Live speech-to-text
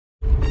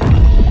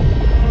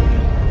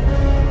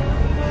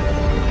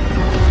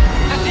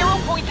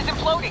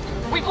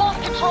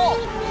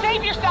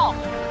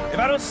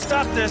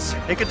this,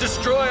 it could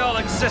destroy all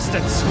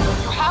existence.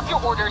 You have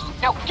your orders.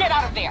 Now get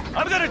out of there.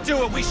 I'm gonna do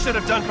what we should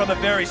have done from the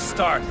very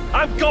start.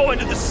 I'm going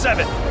to the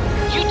 7th.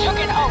 You took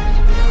an oath.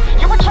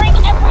 You're betraying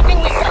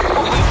everything we stood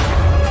for you.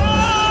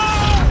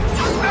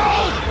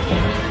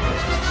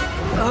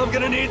 I'm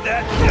gonna need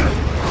that.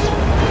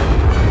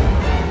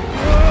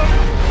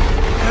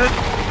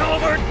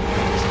 Over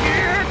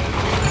here.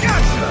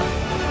 Gotcha.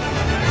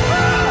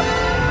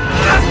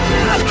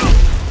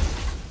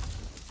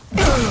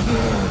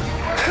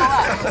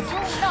 Alright, do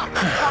not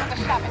become the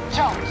 7th.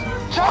 Jones!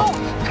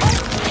 Jones!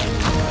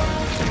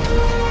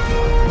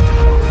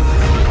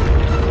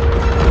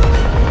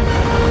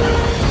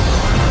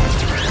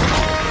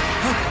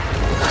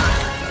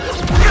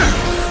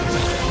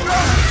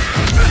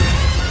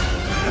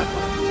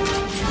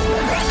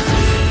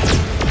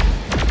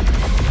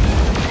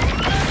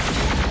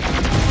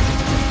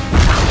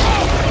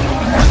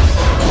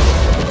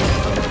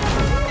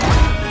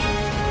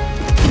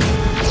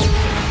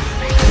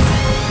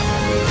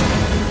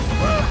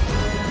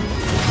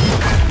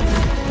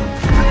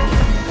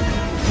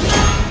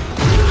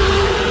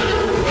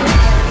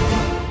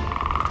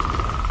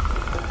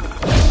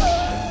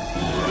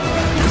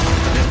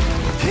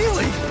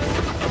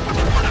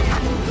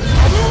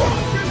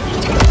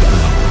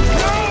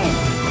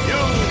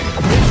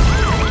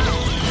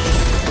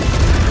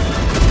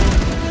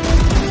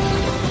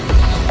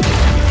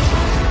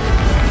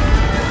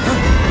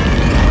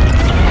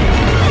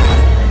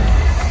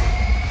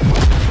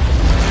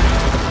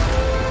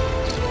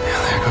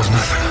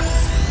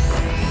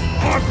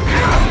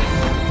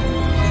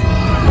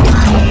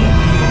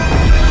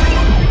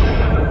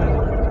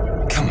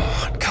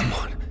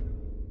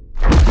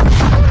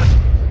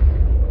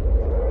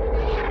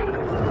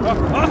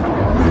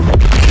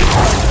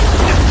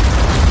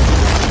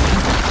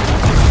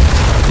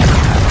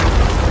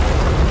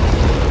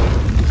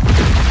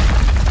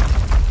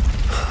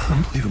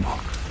 Unbelievable.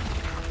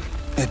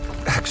 It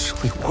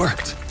actually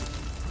worked.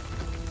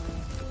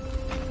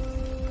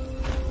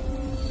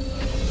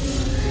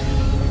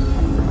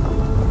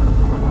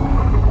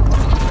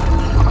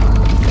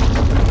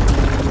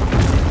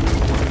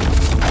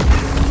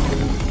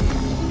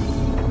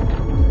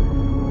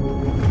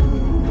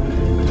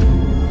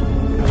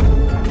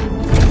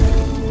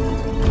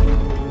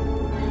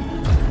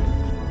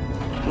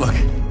 Look,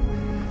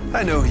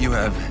 I know you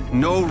have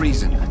no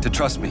reason to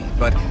trust me,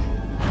 but...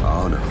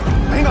 Oh no.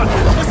 Hang on!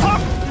 Let's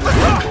talk! Let's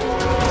talk!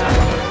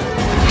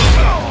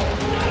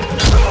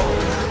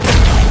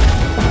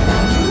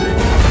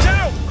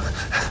 Geno!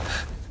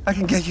 I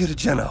can get you to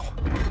Geno.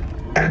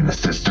 And the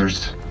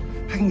sisters?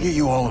 I can get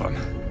you all of them.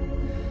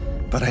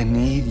 But I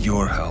need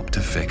your help to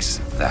fix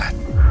that.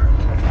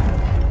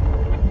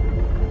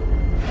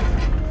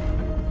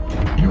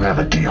 You have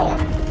a deal.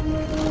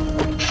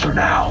 For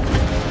now.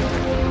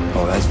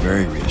 Oh, that's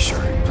very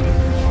reassuring.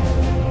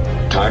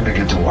 Time to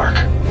get to work.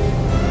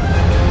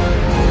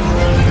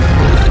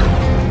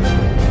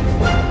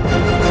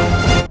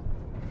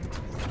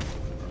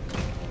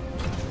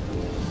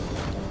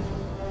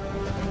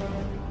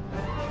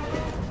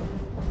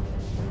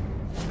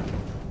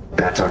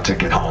 That's our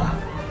ticket home.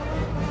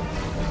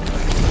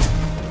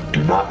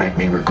 Do not make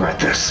me regret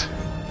this.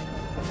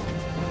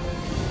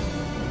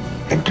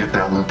 And get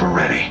that looper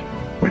ready.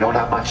 We don't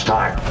have much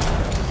time.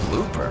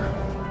 Looper?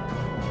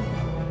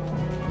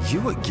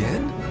 You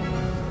again?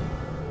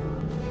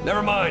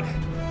 Never mind.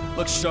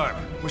 Look sharp.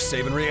 We're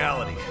saving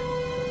reality.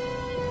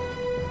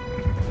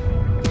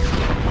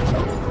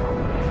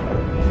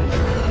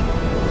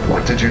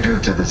 What did you do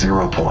to the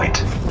 0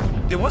 point?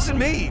 It wasn't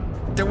me.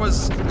 There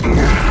was...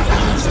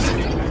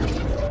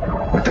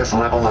 With this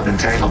level of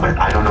entanglement,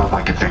 I don't know if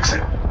I can fix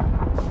it.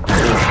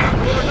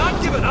 We're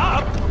not giving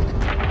up!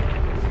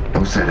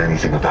 Who said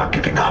anything about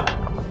giving up?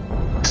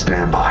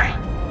 Stand by.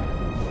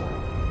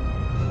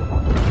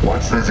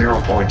 Once the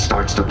 0 point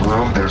starts to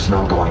bloom, there's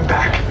no going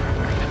back.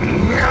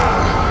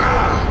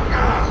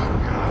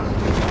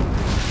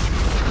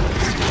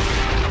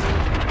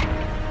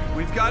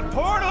 We've got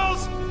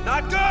portals!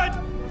 Not good!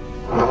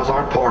 Those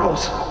aren't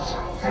portals.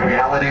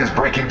 Reality is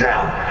breaking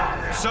down.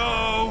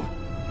 So...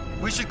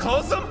 we should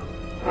close them?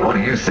 What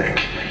do you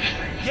think?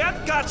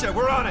 Yep, gotcha.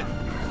 We're on it.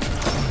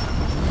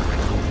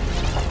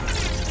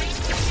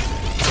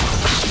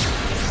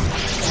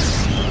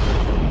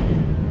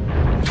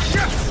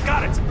 Yes,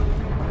 got it!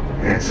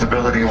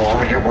 Instability will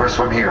only get worse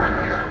from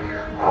here.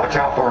 Watch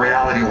out for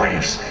reality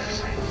waves.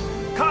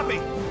 Copy.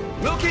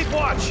 We'll keep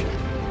watch.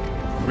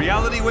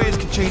 Reality waves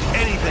can change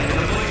anything in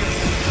a blink.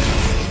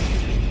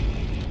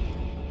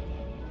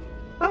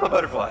 I'm a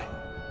butterfly.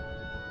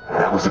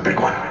 That was a big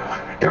one.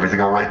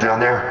 Everything all right down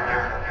there?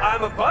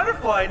 I'm a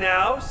butterfly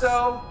now,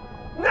 so...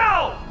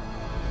 no!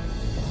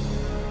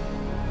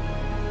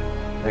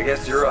 I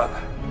guess you're up.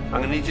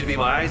 I'm gonna need you to be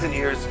my eyes and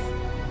ears,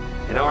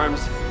 and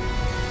arms,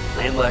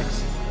 and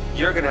legs.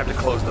 You're gonna have to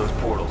close those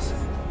portals.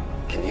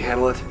 Can you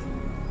handle it?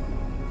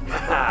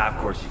 Haha,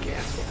 of course you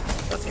can.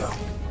 Let's go.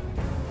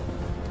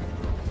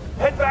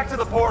 Head back to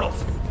the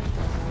portals.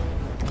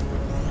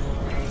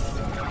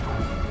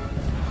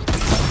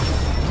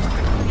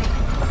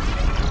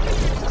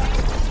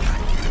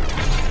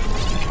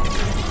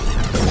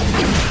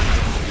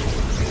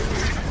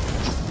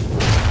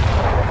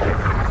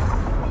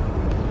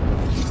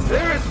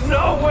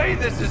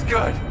 this is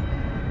good,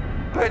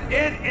 but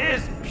it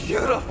is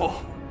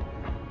beautiful.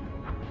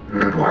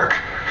 Good work.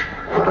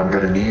 But I'm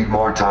gonna need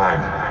more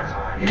time.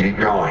 Keep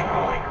going.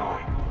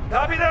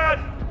 Copy that!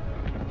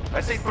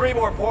 I see 3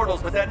 more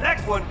portals, but that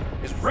next one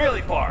is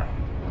really far.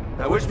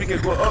 I wish we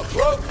could... Whoa,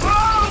 whoa,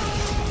 whoa!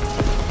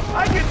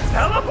 I can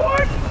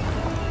teleport?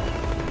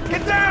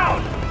 Get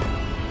down!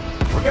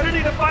 We're gonna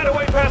need to find a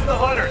way past the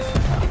hunters.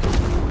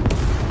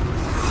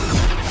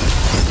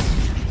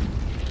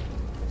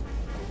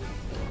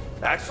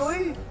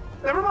 Actually,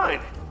 never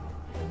mind.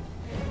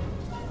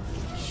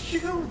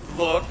 You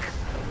look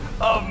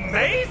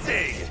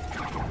amazing!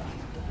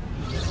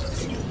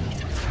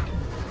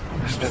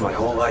 I've spent my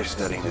whole life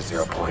studying the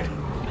 0 point.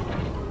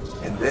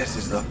 And this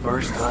is the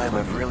first time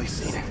I've really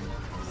seen it.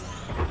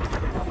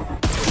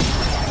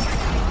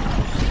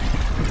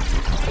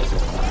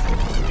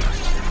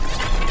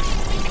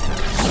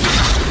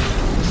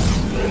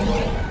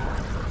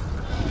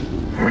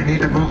 We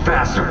need to move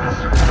faster.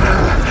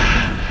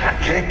 I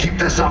can't keep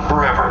this up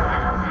forever.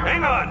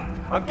 Hang on!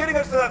 I'm getting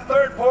us to that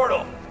 3rd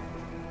portal.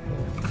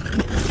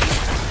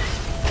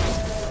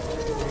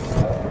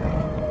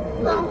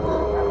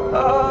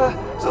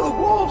 So the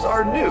wolves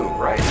are new,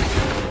 right?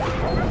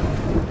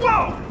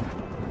 Whoa!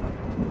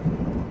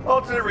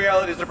 Alternate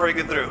realities are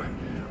breaking through.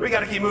 We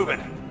gotta keep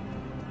moving.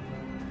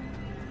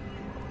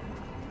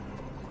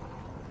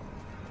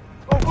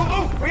 Oh, oh,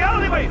 oh!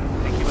 Reality wave!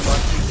 Sneaky with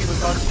us, sneaky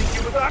with us,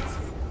 sneaky with us!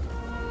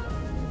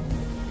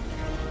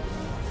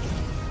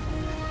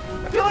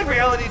 I feel like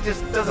reality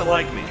just doesn't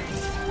like me.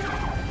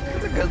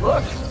 It's a good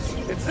look.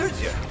 It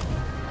suits you.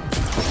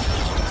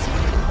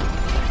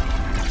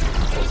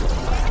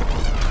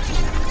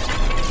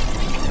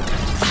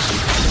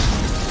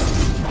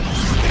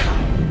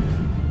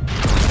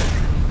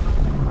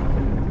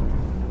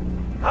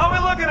 How are we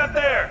looking up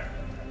there?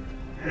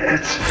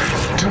 It's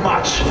too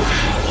much.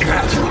 You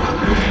have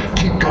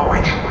to keep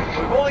going.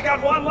 We've only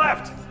got 1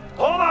 left.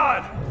 Hold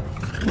on.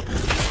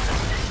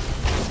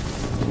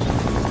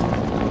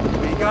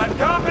 We got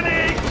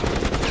company.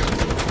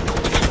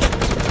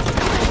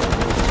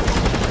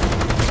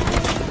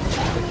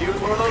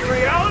 Use one of those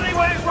reality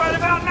waves right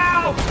about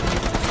now.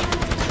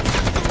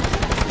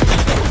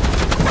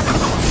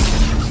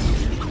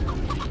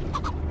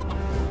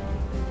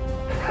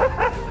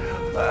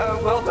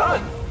 Well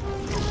done.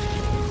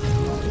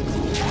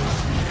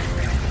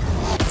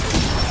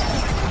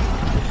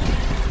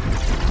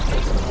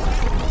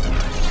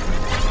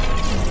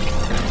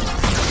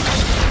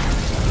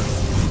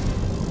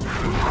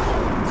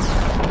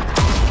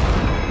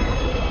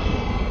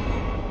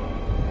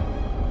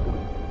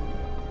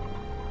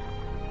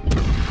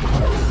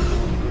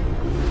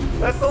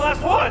 That's the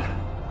last one.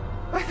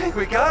 I think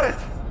we got it.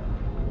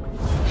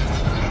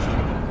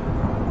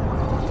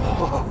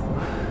 Whoa.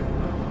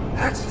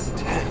 That's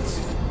intense.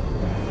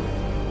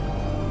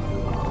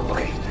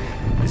 Okay,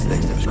 this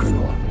next step is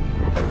critical.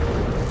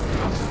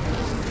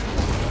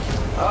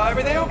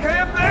 Everything okay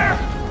up there?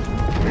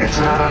 It's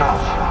not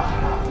enough.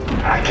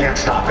 I can't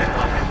stop it.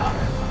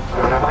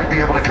 But I might be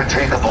able to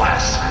contain the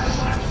blast.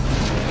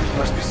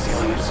 Must be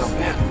sealing himself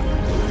in.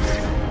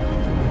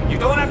 You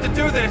don't have to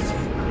do this.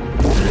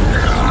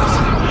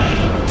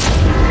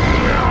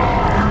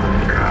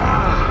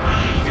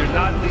 You're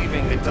not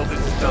leaving until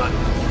this is done.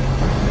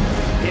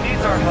 He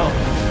needs our help.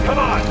 Come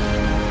on!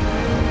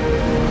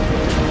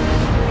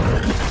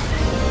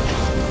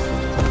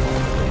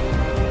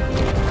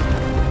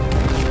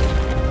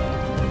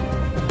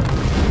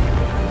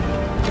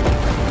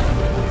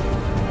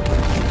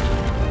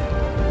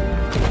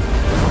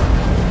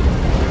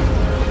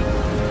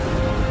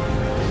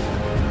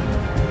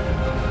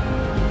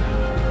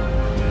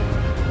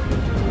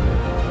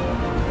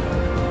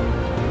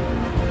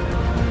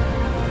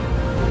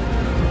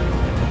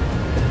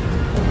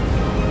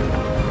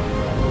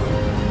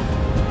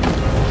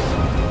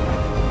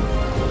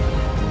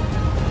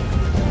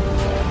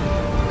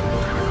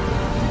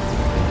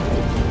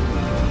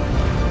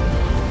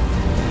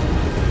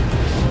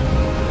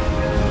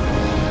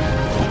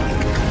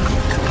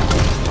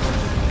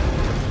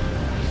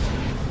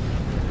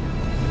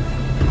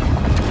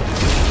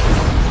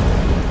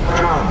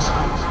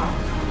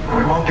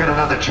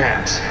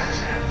 Chance.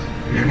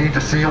 You need to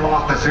seal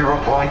off the 0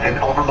 point and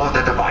overload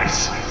the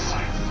device.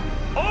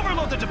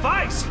 Overload the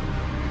device?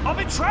 I'll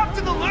be trapped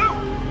in the loop!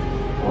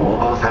 We'll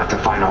both have to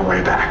find our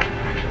way back.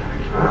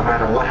 No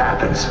matter what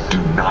happens,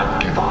 do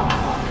not give up.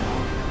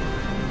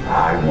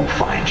 I will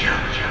find you,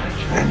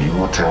 and you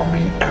will tell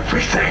me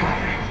everything.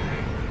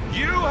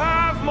 You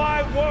have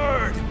my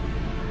word!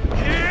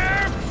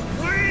 Here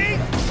we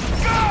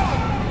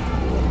go!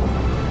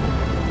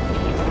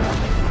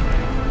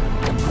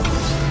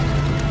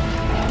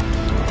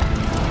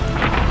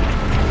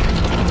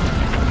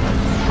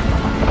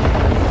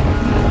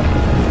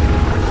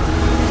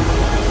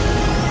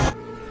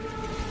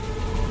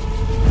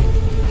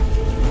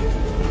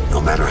 No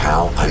matter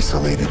how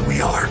isolated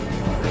we are,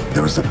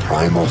 there is a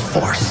primal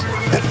force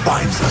that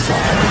binds us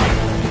all.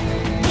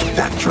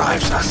 That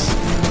drives us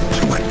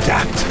to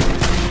adapt,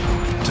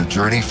 to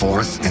journey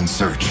forth in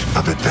search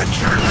of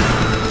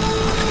adventure.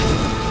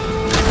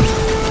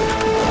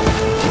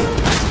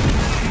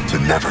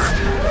 never,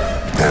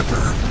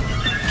 ever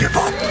give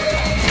up.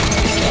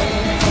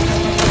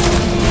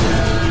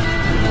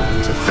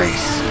 To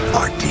face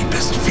our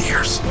deepest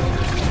fears,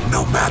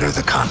 no matter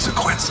the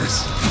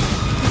consequences.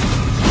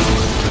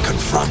 To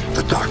confront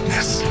the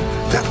darkness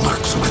that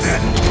lurks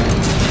within.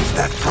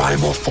 That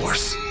primal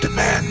force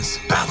demands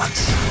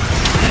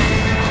balance.